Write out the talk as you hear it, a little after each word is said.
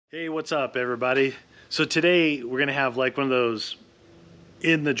Hey, what's up everybody? So today we're gonna have like one of those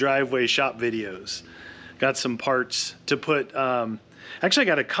in the driveway shop videos. Got some parts to put, actually I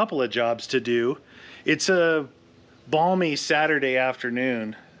got a couple of jobs to do. It's a balmy Saturday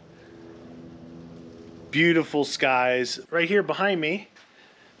afternoon. Beautiful skies. Right here behind me,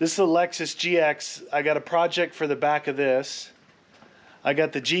 this is a Lexus GX. I got a project for the back of this. I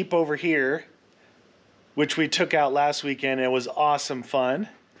got the Jeep over here, which we took out last weekend. It was awesome fun.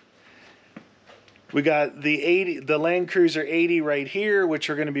 We got the Land Cruiser 80 right here, which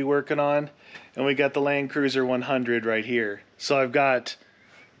we're going to be working on, and we got the Land Cruiser 100 right here. So I've got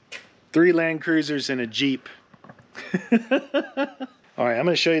 3 Land Cruisers and a Jeep. All right, I'm going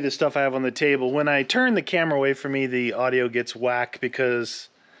to show you the stuff I have on the table. When I turn the camera away from me, the audio gets whack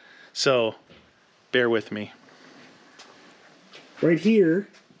so bear with me. Right here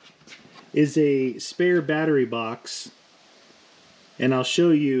is a spare battery box, and I'll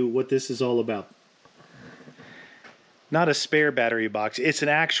show you what this is all about. Not a spare battery box, it's an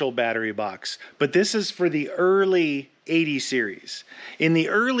actual battery box. But this is for the early 80 series. In the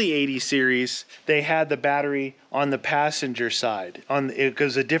early 80 series, they had the battery on the passenger side. It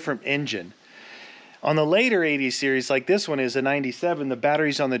was a different engine. On the later 80 series, like this one is a 97, the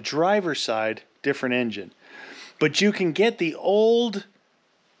battery's on the driver's side, different engine. But you can get the old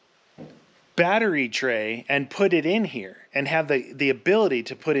battery tray and put it in here and have the ability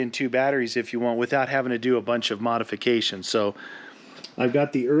to put in 2 batteries if you want without having to do a bunch of modifications. So I've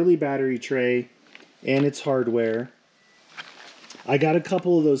got the early battery tray and its hardware. I got a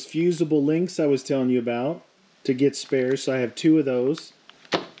couple of those fusible links I was telling you about to get spares, so I have 2 of those.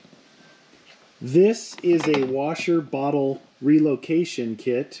 This is a washer bottle relocation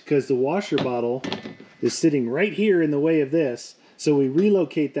kit because the washer bottle is sitting right here in the way of this, so we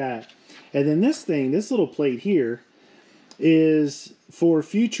relocate that. And then this thing, this little plate here, is for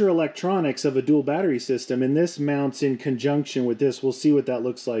future electronics of a dual battery system, and this mounts in conjunction with this. We'll see what that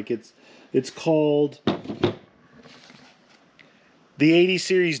looks like. It's called the 80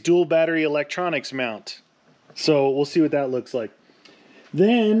 series dual battery electronics mount. So we'll see what that looks like.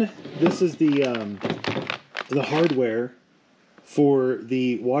 Then this is the hardware for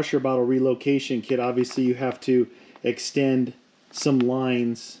the washer bottle relocation kit. Obviously you have to extend some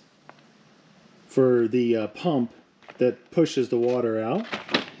lines for the pump that pushes the water out.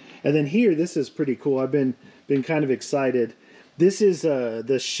 And then here, this is pretty cool. I've been kind of excited. This is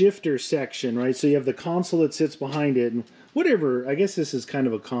the shifter section, right? So you have the console that sits behind it, and whatever, I guess this is kind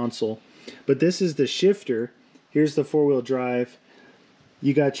of a console. But this is the shifter. Here's the 4-wheel drive.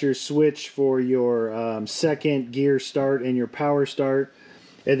 You got your switch for your second gear start and your power start.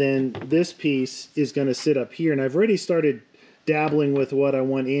 And then this piece is going to sit up here. And I've already started dabbling with what I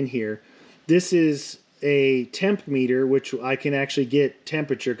want in here. This is a temp meter, which I can actually get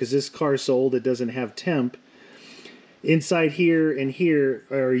temperature because this car's so old it doesn't have temp. Inside here and here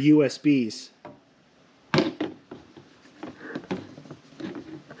are USBs.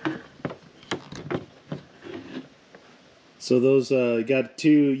 So those got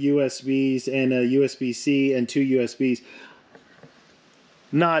 2 USBs and a USB-C and 2 USBs.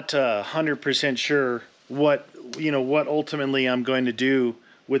 Not 100% sure what ultimately I'm going to do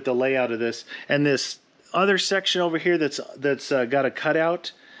with the layout of this. And this other section over here that's got a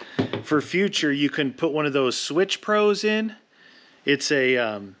cutout for future, you can put one of those Switch Pros in. It's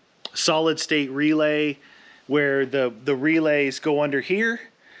a solid state relay where the relays go under here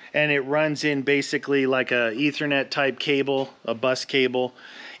and it runs in basically like a Ethernet type cable, a bus cable,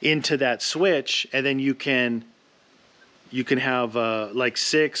 into that switch, and then you can have like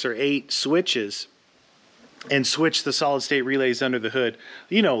 6 or 8 switches and switch the solid state relays under the hood.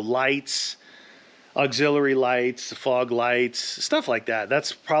 You know, lights, auxiliary lights, fog lights, stuff like that.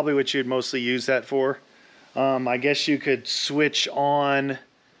 That's probably what you'd mostly use that for. I guess you could switch on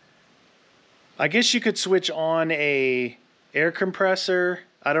a air compressor.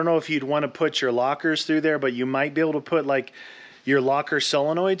 I don't know if you'd want to put your lockers through there, but you might be able to put like your locker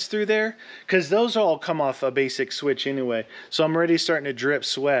solenoids through there, because those all come off a basic switch anyway. So I'm already starting to drip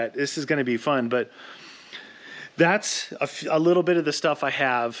sweat. This is going to be fun, but that's a little bit of the stuff I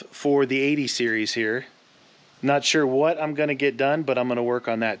have for the 80 series here. Not sure what I'm going to get done, but I'm going to work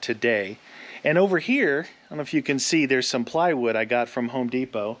on that today. And over here, I don't know if you can see, there's some plywood I got from Home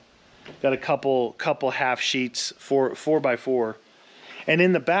Depot. Got a couple half sheets, 4x4. And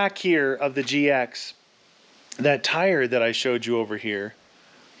in the back here of the GX, that tire that I showed you over here,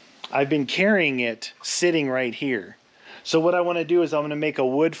 I've been carrying it sitting right here. So what I want to do is I'm going to make a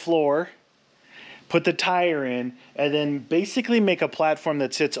wood floor, put the tire in, and then basically make a platform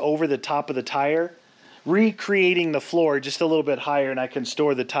that sits over the top of the tire recreating the floor just a little bit higher, and I can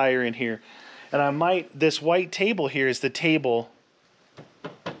store the tire in here. And I might, this white table here is the table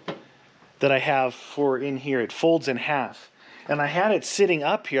that I have for in here. It folds in half. And I had it sitting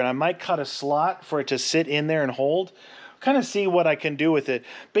up here, and I might cut a slot for it to sit in there and hold. Kind of see what I can do with it.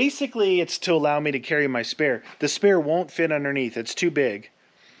 Basically, it's to allow me to carry my spare. The spare won't fit underneath. It's too big.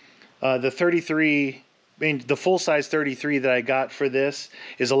 The 33, I mean, the full-size 33 that I got for this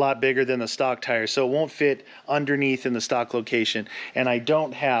is a lot bigger than the stock tire, so it won't fit underneath in the stock location. And I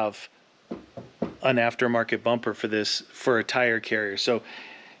don't have an aftermarket bumper for this, for a tire carrier, so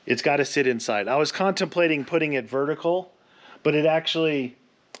it's got to sit inside. I was contemplating putting it vertical, but it actually,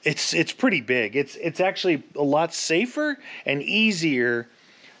 it's pretty big. It's actually a lot safer and easier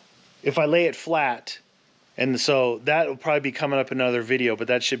if I lay it flat. And so that will probably be coming up in another video, but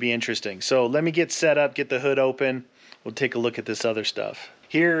that should be interesting. So let me get set up, get the hood open. We'll take a look at this other stuff.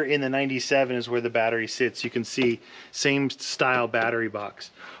 Here in the 97 is where the battery sits. You can see same style battery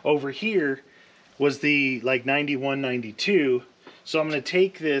box. Over here was the like 91, 92. So I'm going to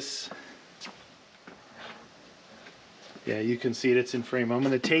take this. Yeah, you can see it, it's in frame. I'm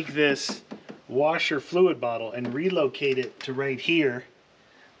going to take this washer fluid bottle and relocate it to right here,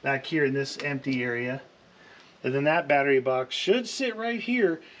 back here in this empty area. And then that battery box should sit right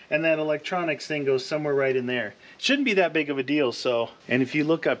here, and that electronics thing goes somewhere right in there. Shouldn't be that big of a deal. So, and if you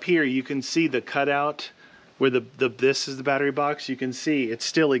look up here, you can see the cutout where this is the battery box. You can see it's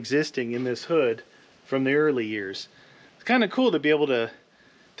still existing in this hood from the early years. It's kind of cool to be able to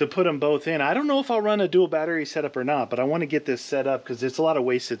put them both in. I don't know if I'll run a dual battery setup or not, but I want to get this set up because it's a lot of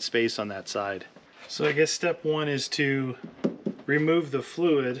wasted space on that side. So I guess step one is to remove the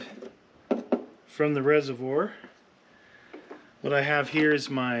fluid from the reservoir. What I have here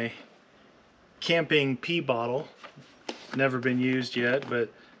is my camping pee bottle. Never been used yet,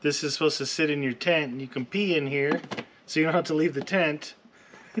 but this is supposed to sit in your tent and you can pee in here so you don't have to leave the tent.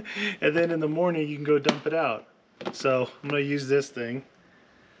 And then in the morning you can go dump it out. So I'm going to use this thing.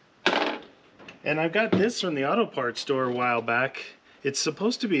 And I got this from the auto parts store a while back. It's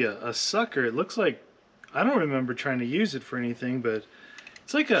supposed to be a sucker. It looks like, I don't remember trying to use it for anything, but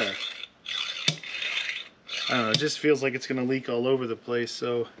it's like a, I don't know, it just feels like it's going to leak all over the place.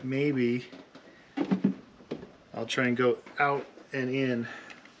 So maybe I'll try and go out and in.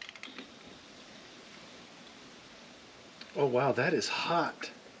 Oh wow, that is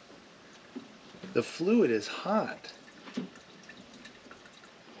hot. The fluid is hot.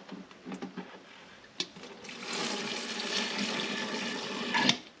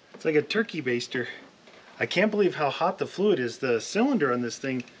 It's like a turkey baster. I can't believe how hot the fluid is. The cylinder on this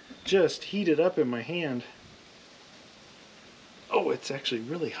thing just heated up in my hand. Oh, it's actually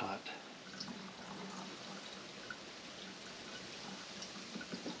really hot.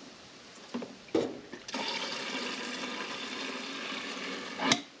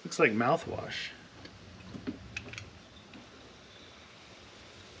 Looks like mouthwash.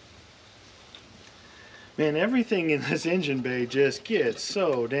 Man, everything in this engine bay just gets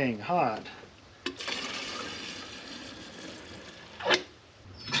so dang hot.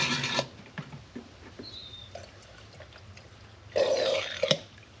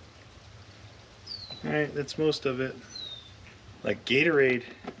 Alright, that's most of it. Like Gatorade.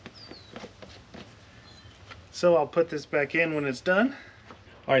 So I'll put this back in when it's done.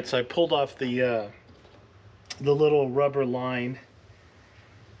 Alright, so I pulled off the little rubber line.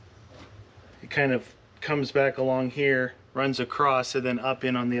 It kind of comes back along here, runs across, and then up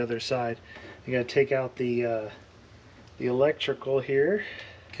in on the other side. I gotta take out the electrical here.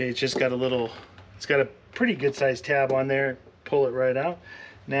 Okay, it's just got a little, it's got a pretty good sized tab on there. Pull it right out.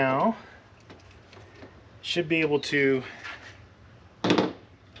 Now, should be able to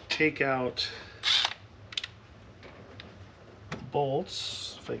take out the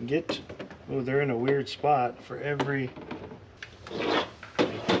bolts if I can get. Oh, they're in a weird spot for every.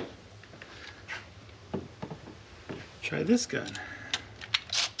 Try this gun.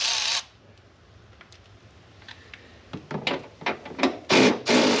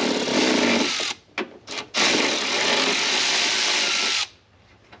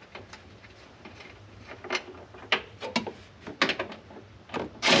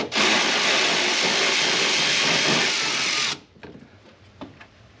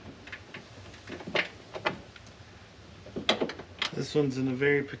 This one's in a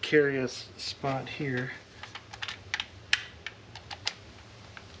very precarious spot here.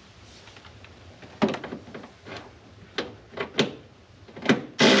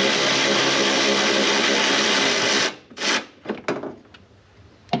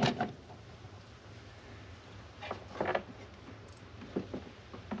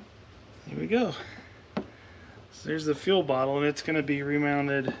 Here we go. So there's the fuel bottle, and it's going to be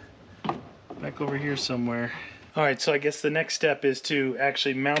remounted back over here somewhere. All right, so I guess the next step is to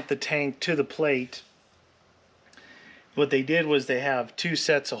actually mount the tank to the plate. What they did was they have two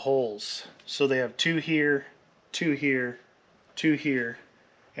sets of holes. So they have two here, two here, two here,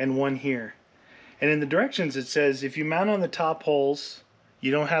 and one here. And in the directions it says if you mount on the top holes, you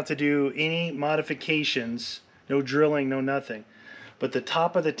don't have to do any modifications, no drilling, no nothing. But the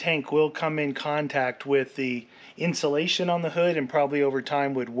top of the tank will come in contact with the insulation on the hood and probably over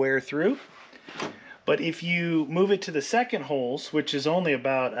time would wear through. But if you move it to the second holes, which is only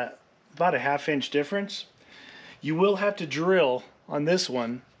about a 1/2 inch difference, you will have to drill on this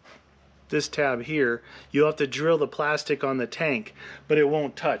one, this tab here, you'll have to drill the plastic on the tank, but it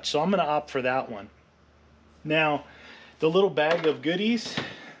won't touch. So I'm going to opt for that one. Now, the little bag of goodies,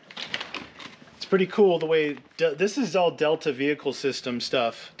 it's pretty cool the way, this is all Delta vehicle system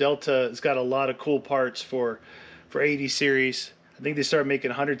stuff. Delta has got a lot of cool parts for 80 series. I think they started making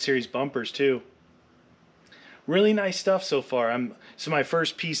 100 series bumpers too. Really nice stuff so far. This is my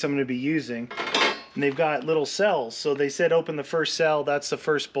first piece I'm going to be using. And they've got little cells. So they said open the first cell, that's the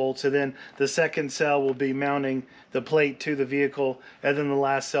first bolt. So then the second cell will be mounting the plate to the vehicle. And then the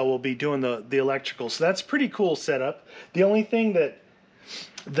last cell will be doing the electrical. So that's pretty cool setup. The only thing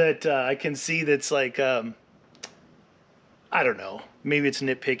that I can see that's like, I don't know, maybe it's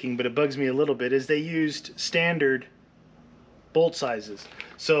nitpicking, but it bugs me a little bit, is they used standard bolt sizes.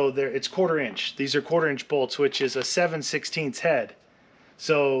 So it's 1/4 inch. These are 1/4 inch bolts, which is a 7/16 head.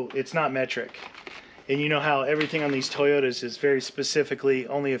 So it's not metric. And you know how everything on these Toyotas is very specifically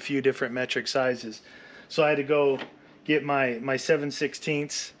only a few different metric sizes. So I had to go get my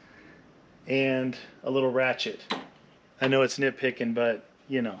 7/16 and a little ratchet. I know it's nitpicking, but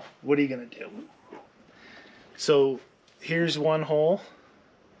you know, what are you gonna do? So here's one hole,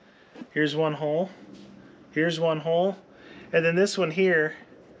 here's one hole, here's one hole, and then this one here,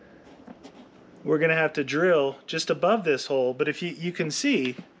 we're gonna have to drill just above this hole. But if you can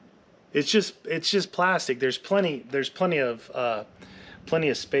see, it's just plastic. There's plenty of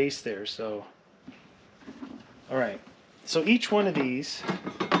space there. So, all right. So each one of these,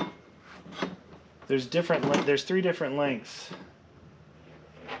 there's 3 different lengths.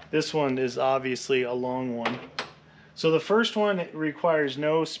 This one is obviously a long one. So the first one requires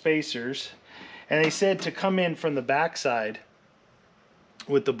no spacers, and they said to come in from the back side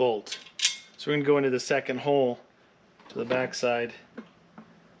with the bolt. So we're going to go into the second hole to the back side. I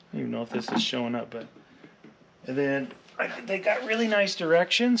don't even know if this is showing up, but... And then they got really nice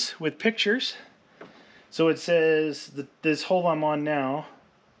directions with pictures. So it says, this hole I'm on now,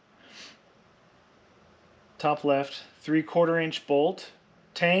 top left, 3/4 inch bolt,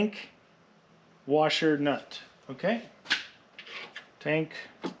 tank, washer, nut. Okay? Tank,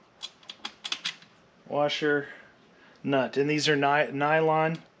 washer, nut. And these are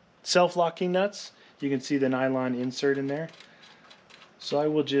nylon self-locking nuts. You can see the nylon insert in there. So I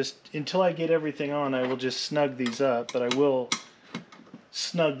will just, until I get everything on, I will just snug these up, but I will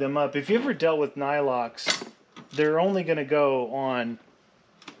snug them up. If you ever dealt with nylocks, they're only going to go on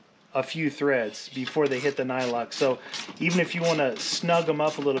a few threads before they hit the nylock. So even if you want to snug them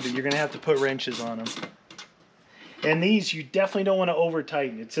up a little bit, you're going to have to put wrenches on them. And these you definitely don't want to over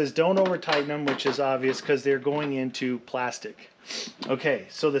tighten. It says don't over tighten them, which is obvious because they're going into plastic. Okay,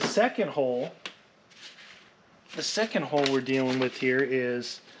 so the second hole we're dealing with here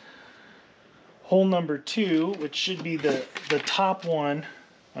is hole number 2, which should be the top one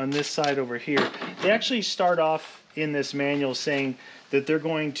on this side over here. They actually start off in this manual saying that they're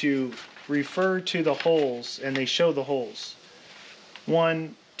going to refer to the holes, and they show the holes.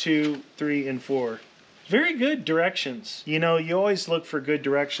 1, 2, 3, and 4. Very good directions. You know, you always look for good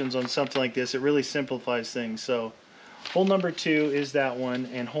directions on something like this. It really simplifies things. So hole number 2 is that one,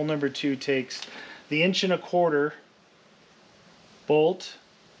 and hole number 2 takes the 1¼ inch bolt,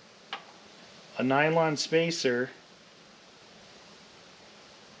 a nylon spacer,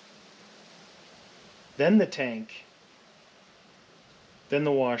 then the tank, then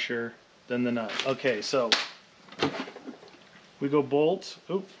the washer, then the nut. Okay, so we go bolt.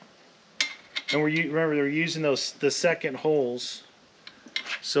 Oop. And remember they're using the second holes.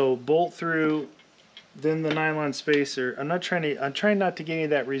 So bolt through, then the nylon spacer. I'm trying not to get any of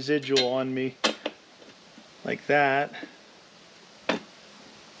that residual on me. Like that.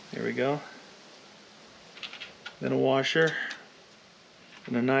 There we go. Then a washer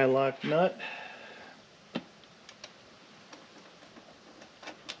and a nylock nut.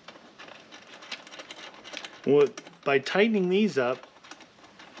 Well, by tightening these up,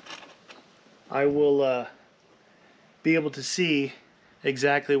 I will be able to see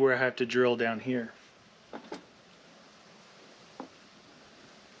exactly where I have to drill down here.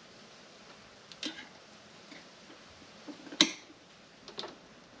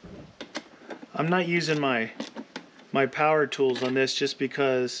 I'm not using my power tools on this just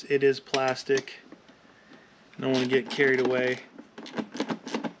because it is plastic. I don't want to get carried away.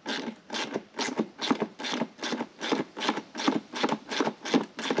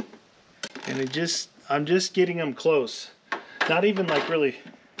 And I'm just getting them close. Not even like really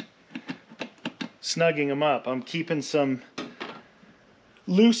snugging them up. I'm keeping some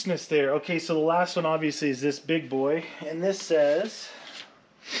looseness there. Okay, so the last one obviously is this big boy, and this says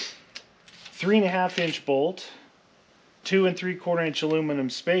 3.5 inch bolt, 2 3/4 inch aluminum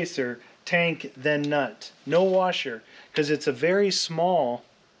spacer, tank, then nut. No washer, because it's a very small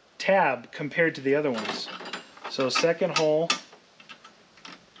tab compared to the other ones. So second hole,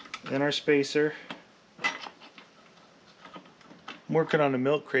 then our spacer. I'm working on a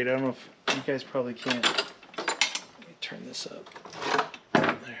milk crate. I don't know if you guys probably can't. Let me turn this up.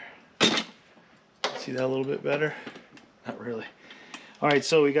 There. See that a little bit better? Not really. All right,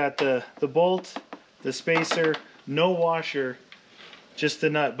 so we got the bolt, the spacer, no washer, just the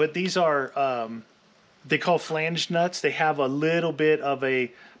nut. But these are, they call flanged nuts. They have a little bit of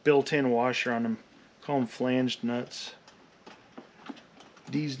a built-in washer on them. Call them flanged nuts.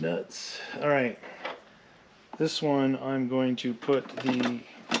 These nuts. All right. This one I'm going to put the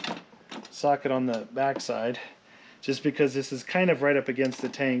socket on the back side, just because this is kind of right up against the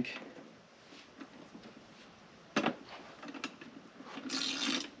tank.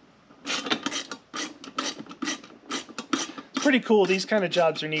 It's pretty cool. These kind of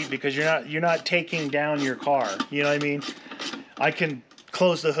jobs are neat because you're not taking down your car. You know what I mean? I can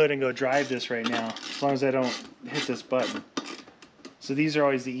close the hood and go drive this right now as long as I don't hit this button. So these are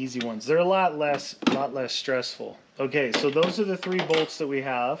always the easy ones. They're a lot less stressful. Okay, so those are the 3 bolts that we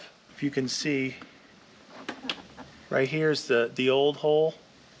have. If you can see, right here's the old hole,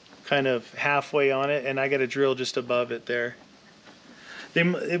 kind of halfway on it, and I got a drill just above it there.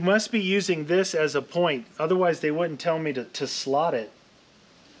 It must be using this as a point, otherwise they wouldn't tell me to slot it.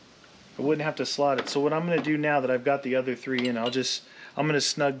 I wouldn't have to slot it. So what I'm going to do now that I've got the other 3 in, I'm going to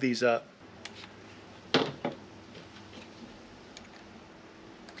snug these up.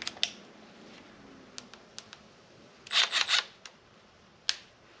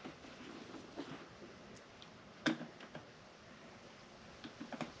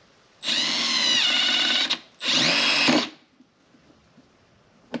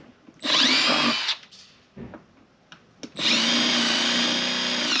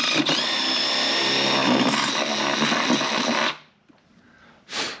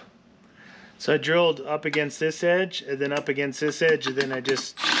 So I drilled up against this edge, and then up against this edge, and then I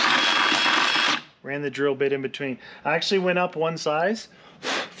just ran the drill bit in between. I actually went up one size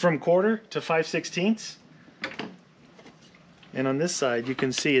from 1/4 to 5/16. And on this side, you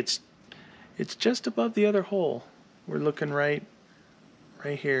can see it's just above the other hole. We're looking right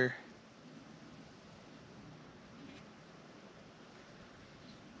here.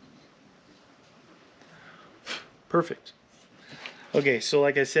 Perfect. Okay, so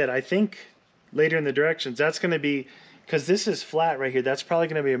like I said, I think later in the directions, that's going to be, because this is flat right here, that's probably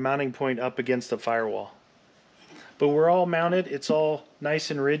going to be a mounting point up against the firewall. But we're all mounted, it's all nice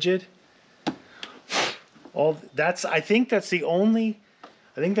and rigid. I think that's the only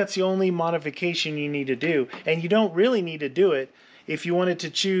modification you need to do. And you don't really need to do it. If you wanted to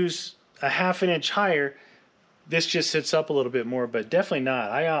choose a 1/2 inch higher, this just sits up a little bit more, but definitely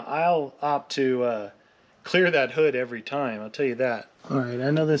not. I'll opt to clear that hood every time, I'll tell you that. All right, I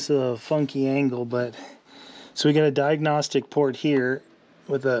know this is a funky angle, but so we got a diagnostic port here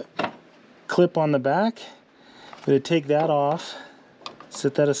with a clip on the back. We're going to take that off,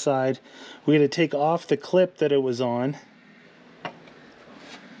 set that aside. We're going to take off the clip that it was on.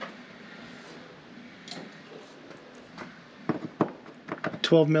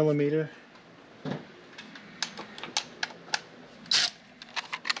 $12mm.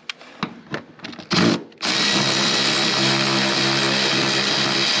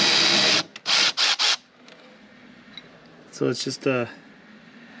 So it's just a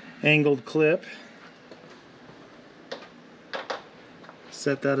angled clip.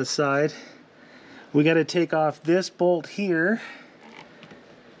 Set that aside. We got to take off this bolt here,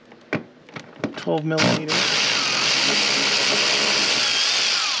 12mm.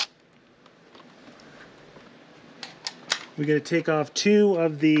 We got to take off 2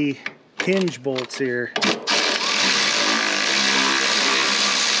 of the hinge bolts here.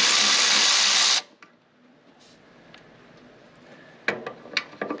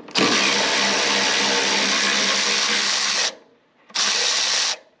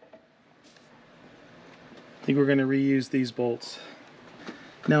 I think we're going to reuse these bolts.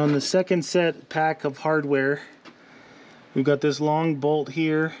 Now in the second set pack of hardware, We've got this long bolt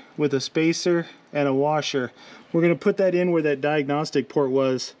here with a spacer and a washer. We're going to put that in where that diagnostic port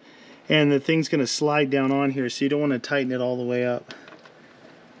was, and the thing's going to slide down on here, so you don't want to tighten it all the way up.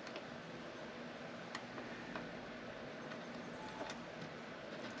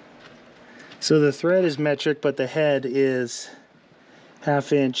 So the thread is metric, but the head is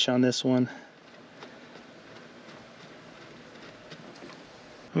 1/2 inch on this one.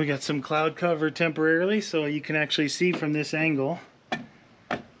 We got some cloud cover temporarily, so you can actually see from this angle.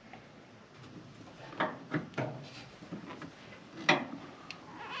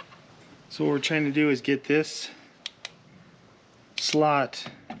 So what we're trying to do is get this slot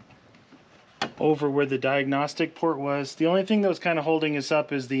over where the diagnostic port was. The only thing that was kind of holding us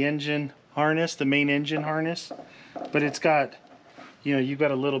up is the engine harness, the main engine harness, but it's got, you know, you've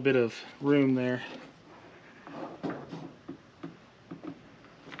got a little bit of room there.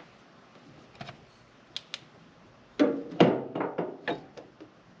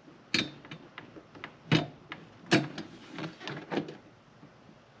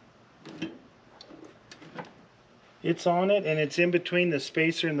 It's on it, and it's in between the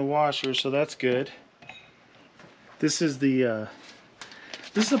spacer and the washer, so that's good. This is the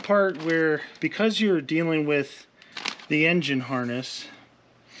part where, because you're dealing with the engine harness,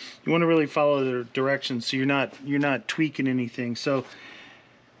 you want to really follow the directions so you're not tweaking anything. So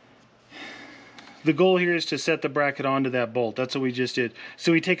the goal here is to set the bracket onto that bolt. That's what we just did.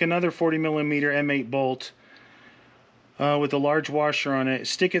 So we take another 40mm M8 bolt with a large washer on it,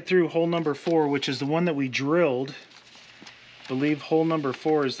 stick it through hole number 4, which is the one that we drilled. I believe hole number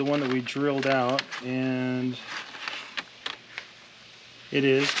 4 is the one that we drilled out, and it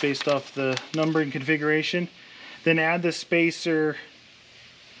is based off the numbering configuration. Then add the spacer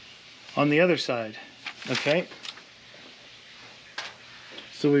on the other side. Okay,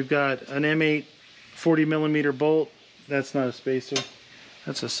 so we've got an M8 40mm bolt. That's not a spacer,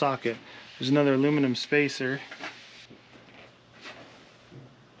 that's a socket. There's another aluminum spacer.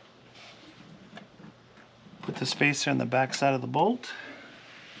 Put the spacer on the back side of the bolt.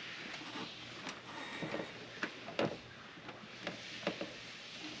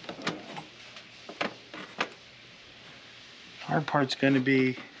 Hard part's going to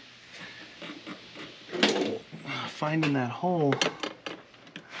be finding that hole.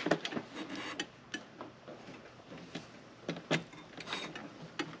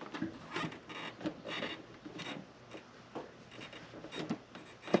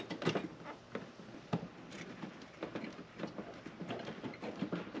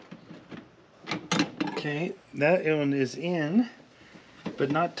 Okay, that one is in, but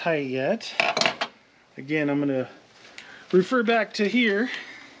not tight yet. Again, I'm going to refer back to here.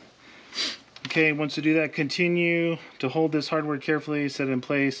 Okay, once you do that, continue to hold this hardware carefully, set it in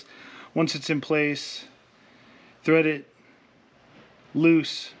place. Once it's in place, thread it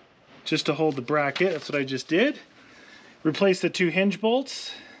loose just to hold the bracket. That's what I just did. Replace the 2 hinge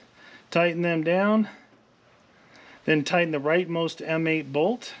bolts, tighten them down, then tighten the rightmost M8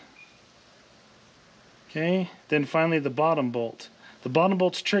 bolt. Okay, then finally the bottom bolt. The bottom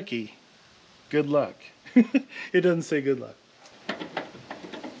bolt's tricky. Good luck. It doesn't say good luck.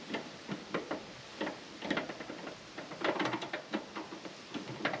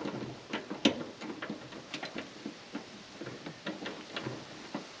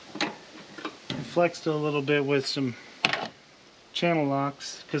 I flexed a little bit with some channel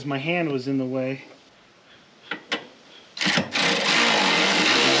locks because my hand was in the way.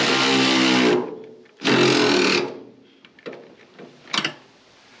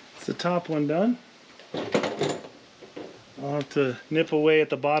 It's the top one done. I'll have to nip away at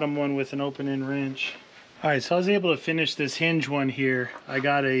the bottom one with an open-end wrench. Alright, so I was able to finish this hinge one here. I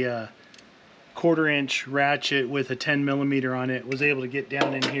got a 1/4 inch ratchet with a 10mm on it. Was able to get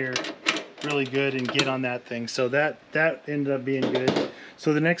down in here really good and get on that thing. So that ended up being good.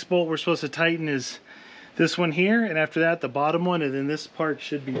 So the next bolt we're supposed to tighten is this one here, and after that the bottom one, and then this part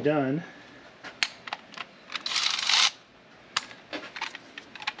should be done.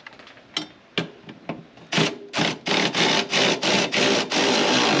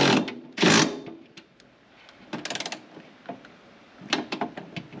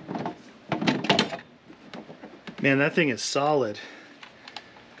 Man, that thing is solid.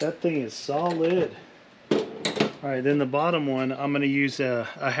 That thing is solid. Alright, then the bottom one, I'm going to use a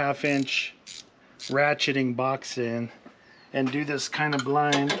 1/2 inch ratcheting box in and do this kind of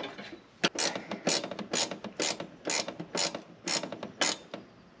blind.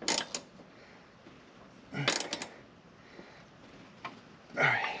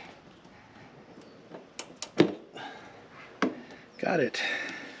 Alright. Got it.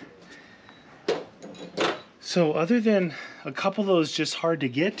 So other than a couple of those just hard to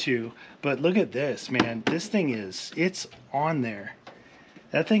get to, but look at this, man. This thing it's on there.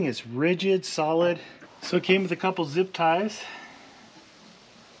 That thing is rigid, solid. So it came with a couple zip ties.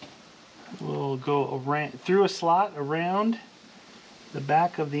 We'll go around, through a slot around the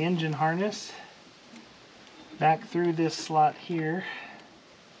back of the engine harness, back through this slot here.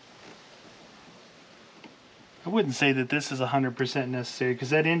 I wouldn't say that this is 100% necessary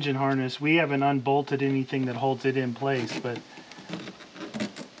because that engine harness, we haven't unbolted anything that holds it in place, but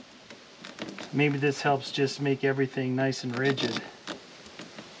maybe this helps just make everything nice and rigid.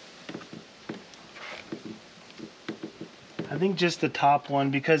 I think just the top one,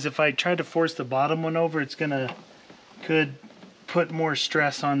 because if I try to force the bottom one over, it's could put more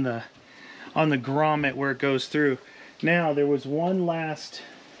stress on the grommet where it goes through. Now there was one last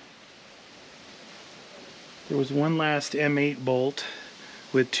M8 bolt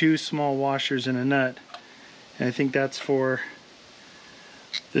with 2 small washers and a nut, and I think that's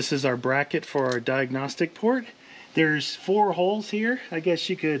this is our bracket for our diagnostic port. There's 4 holes here. I guess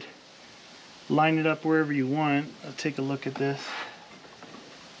you could line it up wherever you want. I'll take a look at this.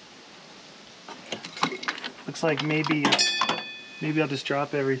 Looks like maybe I'll just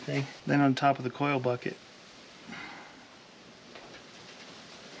drop everything then on top of the coil bucket.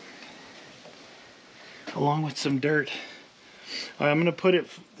 Along with some dirt. All right, I'm going to put it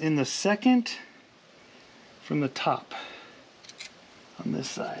in the second from the top on this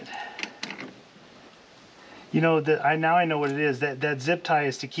side. You know, now I know what it is. That zip tie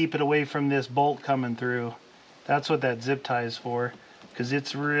is to keep it away from this bolt coming through. That's what that zip tie is for, because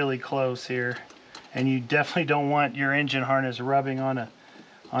it's really close here, and you definitely don't want your engine harness rubbing on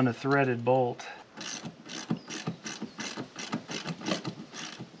a threaded bolt.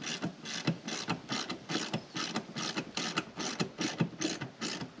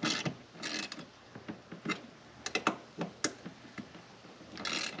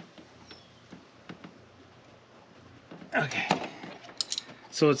 Okay,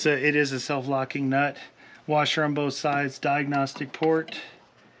 so it is a self-locking nut, washer on both sides, diagnostic port.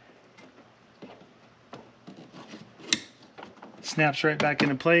 Snaps right back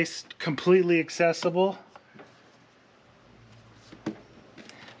into place, completely accessible.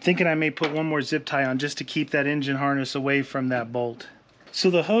 Thinking I may put one more zip tie on just to keep that engine harness away from that bolt. So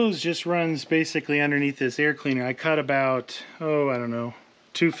the hose just runs basically underneath this air cleaner. I cut about, I don't know,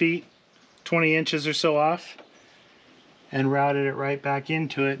 2 feet, 20 inches or so off, and routed it right back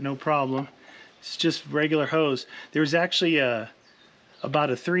into it, no problem. It's just regular hose. There's actually about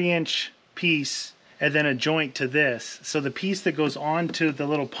a 3-inch piece and then a joint to this. So the piece that goes onto the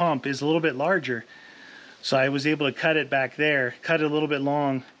little pump is a little bit larger. So I was able to cut it back there, cut it a little bit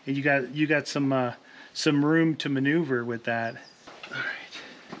long, and you got some room to maneuver with that. All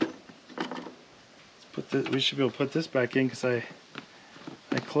right. We should be able to put this back in because I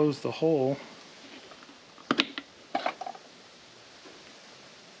closed the hole.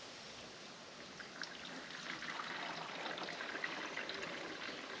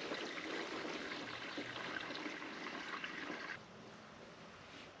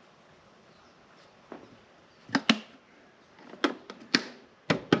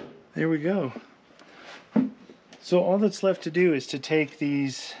 There we go. So all that's left to do is to take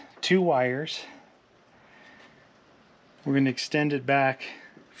these 2 wires. We're going to extend it back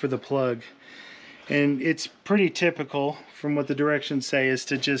for the plug. And it's pretty typical from what the directions say is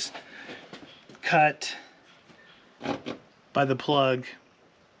to just cut by the plug.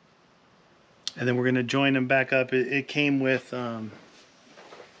 And then we're going to join them back up. It came with a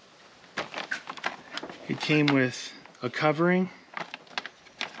covering,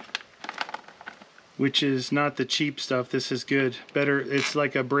 which is not the cheap stuff. This is good. Better, it's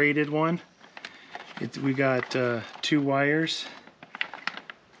like a braided one. We got 2 wires.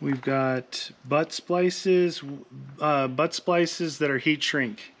 We've got butt splices that are heat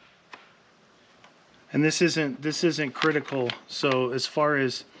shrink. And this isn't critical. So as far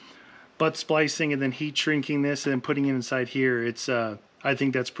as butt splicing and then heat shrinking this and then putting it inside here, it's I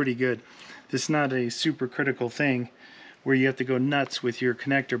think that's pretty good. This is not a super critical thing where you have to go nuts with your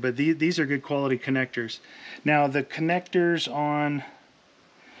connector, but these are good quality connectors. Now the connectors on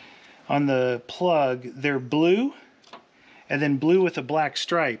the plug, they're blue and then blue with a black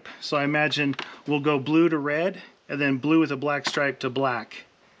stripe. So I imagine we'll go blue to red and then blue with a black stripe to black.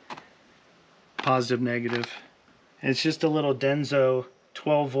 Positive, negative. And it's just a little Denso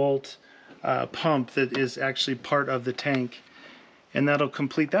 12 volt pump that is actually part of the tank, and that'll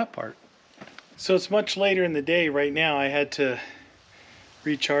complete that part. So it's much later in the day right now. I had to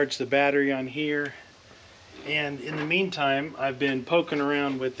recharge the battery on here, and in the meantime I've been poking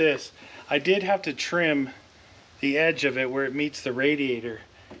around with this. I did have to trim the edge of it where it meets the radiator,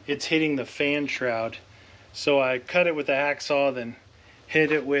 it's hitting the fan shroud. So I cut it with a hacksaw, then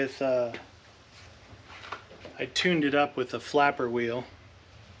hit it with, I tuned it up with a flapper wheel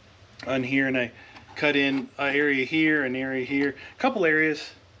on here, and I cut in an area here, an area here, a couple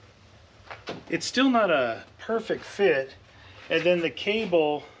areas. It's still not a perfect fit. And then the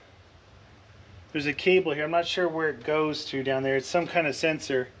cable, there's a cable here. I'm not sure where it goes to down there. It's some kind of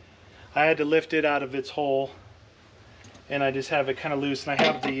sensor. I had to lift it out of its hole, and I just have it kind of loose. And I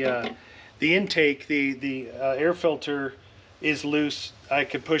have the intake, the air filter is loose. I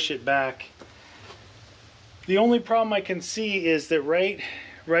could push it back. The only problem I can see is that right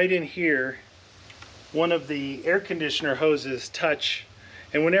in here, one of the air conditioner hoses touch,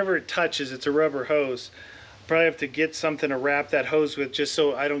 and whenever it touches, it's a rubber hose. Probably have to get something to wrap that hose with, just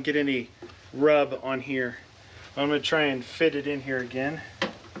so I don't get any rub on here. I'm going to try and fit it in here again.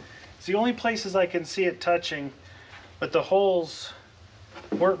 It's the only places I can see it touching, but the holes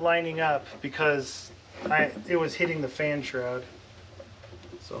weren't lining up because it was hitting the fan shroud.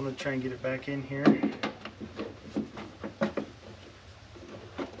 So I'm going to try and get it back in here.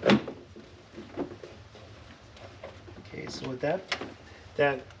 Okay, so with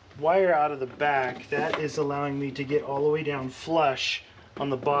that wire out of the back, that is allowing me to get all the way down flush on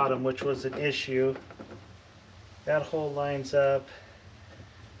the bottom, which was an issue. That hole lines up.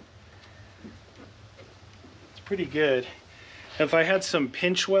 It's pretty good. If I had some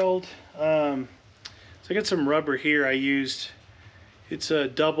pinch weld, so I got some rubber here I used. It's a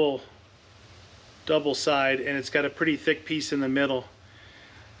double side, and it's got a pretty thick piece in the middle.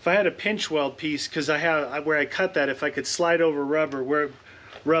 If I had a pinch weld piece, because I have where I cut that, if I could slide over rubber where it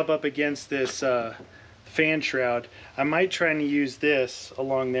rub up against this fan shroud, I might try and use this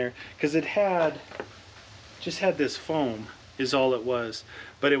along there, because it just had this foam is all it was,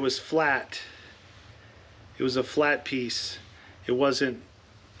 but it was flat. It was a flat piece. It wasn't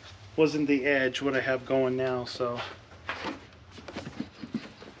the edge what I have going now. So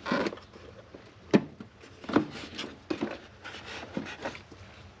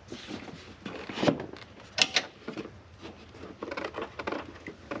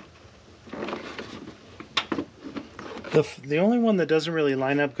the only one that doesn't really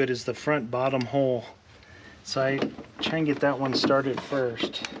line up good is the front bottom hole. So I try and get that one started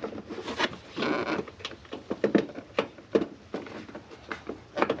first.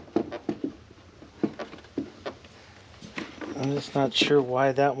 I'm just not sure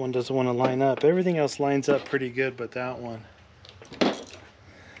why that one doesn't want to line up. Everything else lines up pretty good, but that one.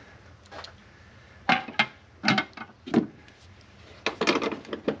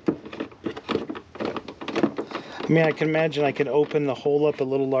 I mean, I can imagine I could open the hole up a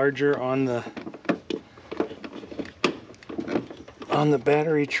little larger on the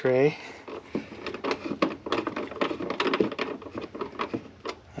battery tray.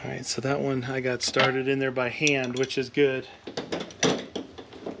 Alright, so that one I got started in there by hand, which is good.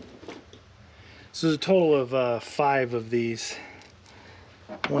 So there's a total of 5 of these.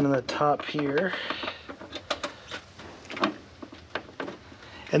 One on the top here.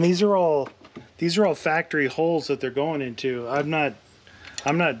 And these are all factory holes that they're going into. I'm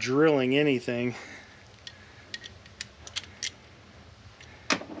not drilling anything.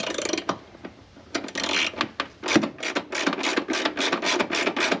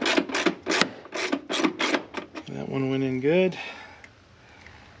 That one went in good.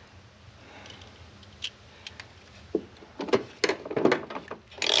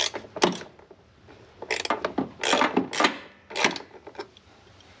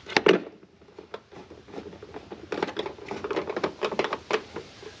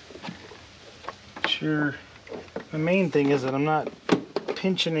 Sure. The main thing is that I'm not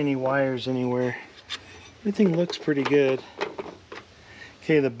pinching any wires anywhere. Everything looks pretty good.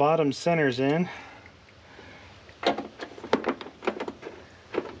 Okay, the bottom center's in.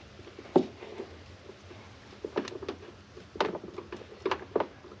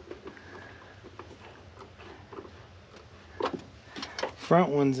 Front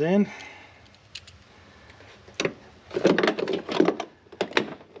one's in.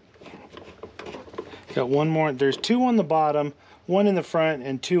 Got one more. There's 2 on the bottom, 1 in the front,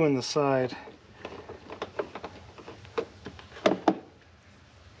 and 2 in the side.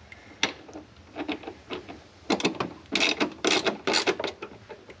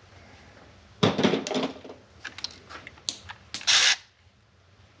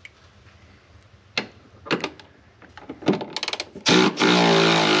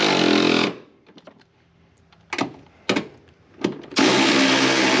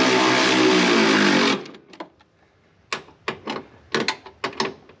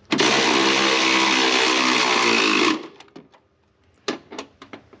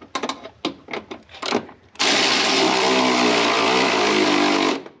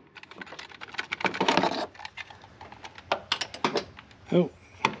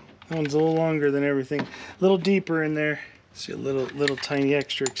 That one's a little longer than everything. A little deeper in there. See a little tiny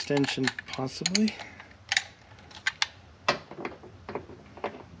extra extension possibly.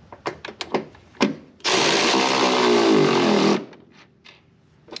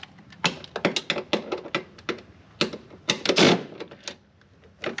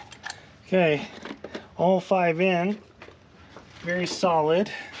 Okay, all 5 in, very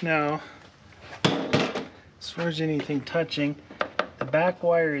solid. Now, as far as anything touching, the back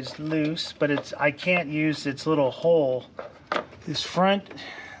wire is loose, but I can't use its little hole. This front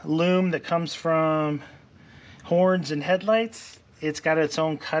loom that comes from horns and headlights, it's got its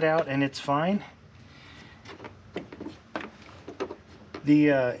own cutout and it's fine. The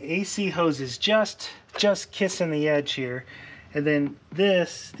AC hose is just kissing the edge here. And then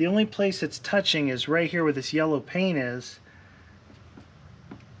this, the only place it's touching is right here where this yellow paint is.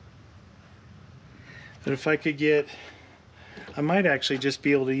 But if I could get, I might actually just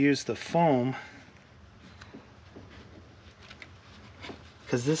be able to use the foam,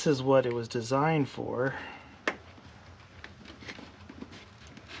 because this is what it was designed for.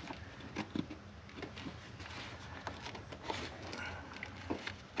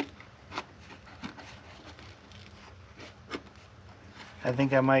 I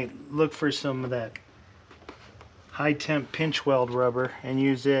think I might look for some of that high temp pinch weld rubber and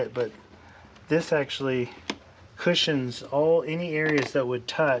use it, but this actually cushions any areas that would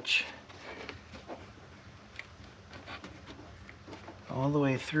touch all the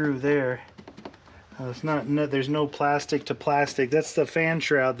way through there. It's there's no plastic to plastic. That's the fan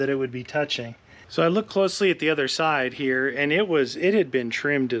shroud that it would be touching. So I looked closely at the other side here, and it had been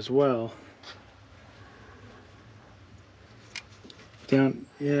trimmed as well. Down,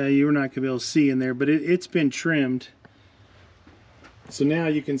 yeah, you're not gonna be able to see in there, but it's been trimmed. So now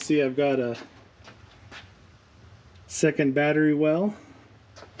you can see I've got a second battery well,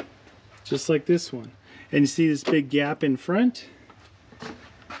 just like this one. And you see this big gap in front?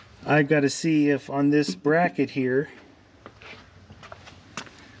 I've got to see if on this bracket here,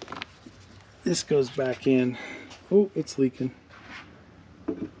 this goes back in. Oh, it's leaking.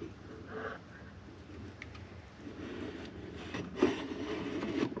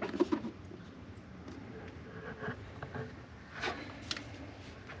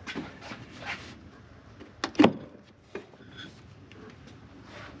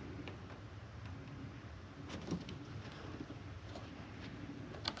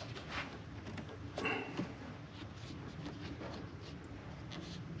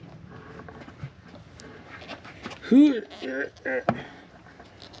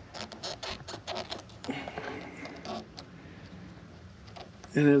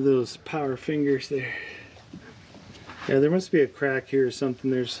 And have those power fingers there. Yeah, there must be a crack here or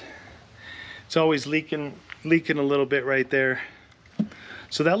something. It's always leaking a little bit right there.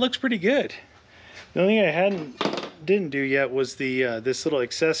 So that looks pretty good. The only thing I didn't do yet was the this little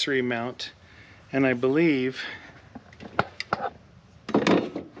accessory mount, and I believe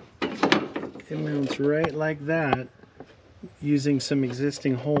it mounts right like that using some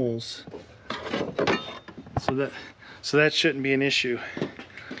existing holes. So that shouldn't be an issue.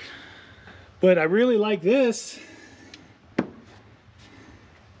 But I really like this.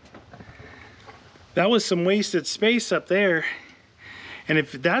 That was some wasted space up there. And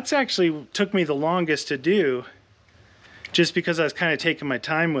if that's actually took me the longest to do, just because I was kind of taking my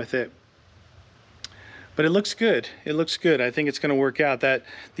time with it. But it looks good. It looks good. I think it's going to work out. That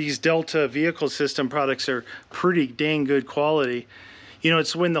these Delta vehicle system products are pretty dang good quality. You know,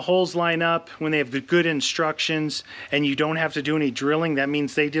 it's when the holes line up, when they have the good instructions, and you don't have to do any drilling. That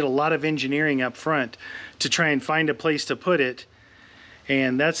means they did a lot of engineering up front to try and find a place to put it.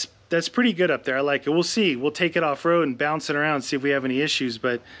 And that's pretty good up there. I like it. We'll see. We'll take it off-road and bounce it around, see if we have any issues.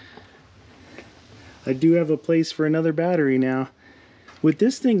 But I do have a place for another battery now. With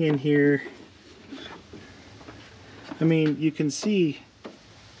this thing in here, I mean, you can see,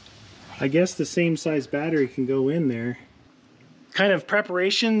 I guess the same size battery can go in there. Kind of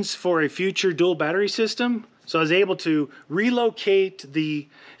preparations for a future dual battery system. So I was able to relocate and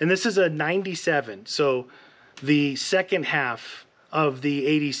this is a 97, so the second half of the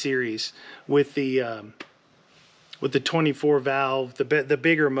 80 series with the 24 valve, the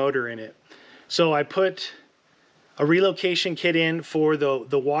bigger motor in it. So I put a relocation kit in for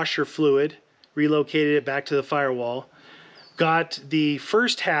the washer fluid, relocated it back to the firewall. Got the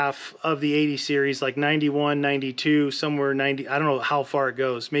first half of the 80 series, like 91, 92, somewhere 90, I don't know how far it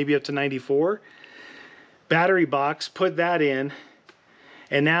goes, maybe up to 94. Battery box, put that in,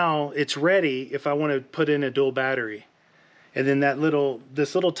 and now it's ready if I want to put in a dual battery. And then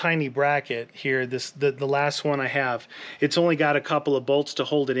this little tiny bracket here, the last one I have, it's only got a couple of bolts to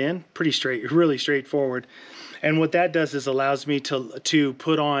hold it in. Pretty straight, really straightforward. And what that does is allows me to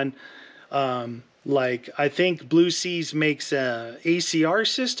put on, like, I think Blue Seas makes a ACR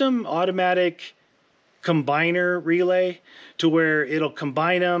system, automatic combiner relay, to where it'll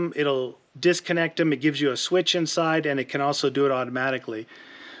combine them, it'll disconnect them, it gives you a switch inside, and it can also do it automatically.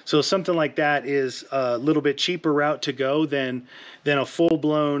 So something like that is a little bit cheaper route to go than a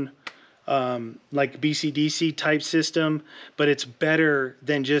full-blown like BCDC type system, but it's better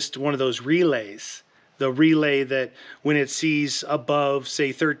than just one of those relays. The relay that when it sees above,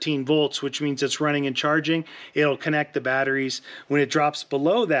 say, 13 volts, which means it's running and charging, it'll connect the batteries. When it drops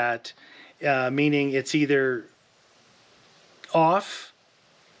below that, meaning it's either off,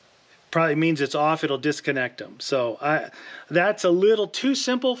 probably means it's off, it'll disconnect them. So that's a little too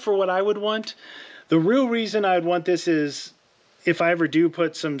simple for what I would want. The real reason I would want this is if I ever do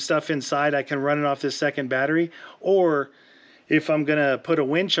put some stuff inside, I can run it off this second battery, or if I'm gonna put a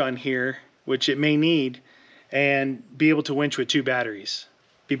winch on here, which it may need, and be able to winch with 2 batteries.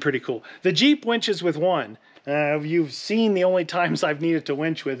 Be pretty cool. The Jeep winches with 1. You've seen the only times I've needed to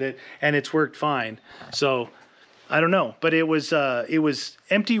winch with it, and it's worked fine. So I don't know, but it was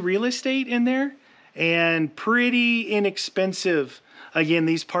empty real estate in there and pretty inexpensive. Again,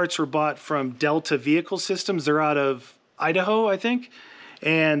 these parts were bought from Delta Vehicle Systems. They're out of Idaho, I think,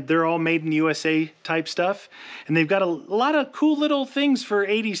 and they're all made in USA type stuff. And they've got a lot of cool little things for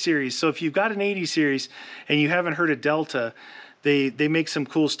 80 series. So if you've got an 80 series and you haven't heard of Delta, they make some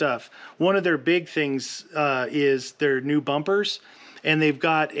cool stuff. One of their big things is their new bumpers. And they've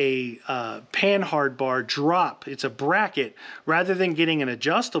got a panhard bar drop. It's a bracket. Rather than getting an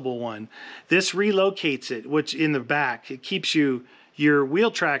adjustable one, this relocates it, which in the back, it keeps your wheel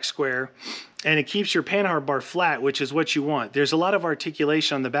track square, and it keeps your panhard bar flat, which is what you want. There's a lot of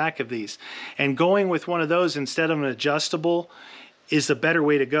articulation on the back of these. And going with one of those instead of an adjustable is the better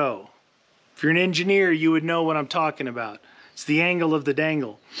way to go. If you're an engineer, you would know what I'm talking about. It's the angle of the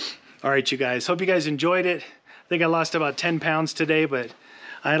dangle. All right, you guys. Hope you guys enjoyed it. I think I lost about 10 pounds today, but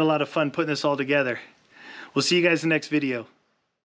I had a lot of fun putting this all together. We'll see you guys in the next video.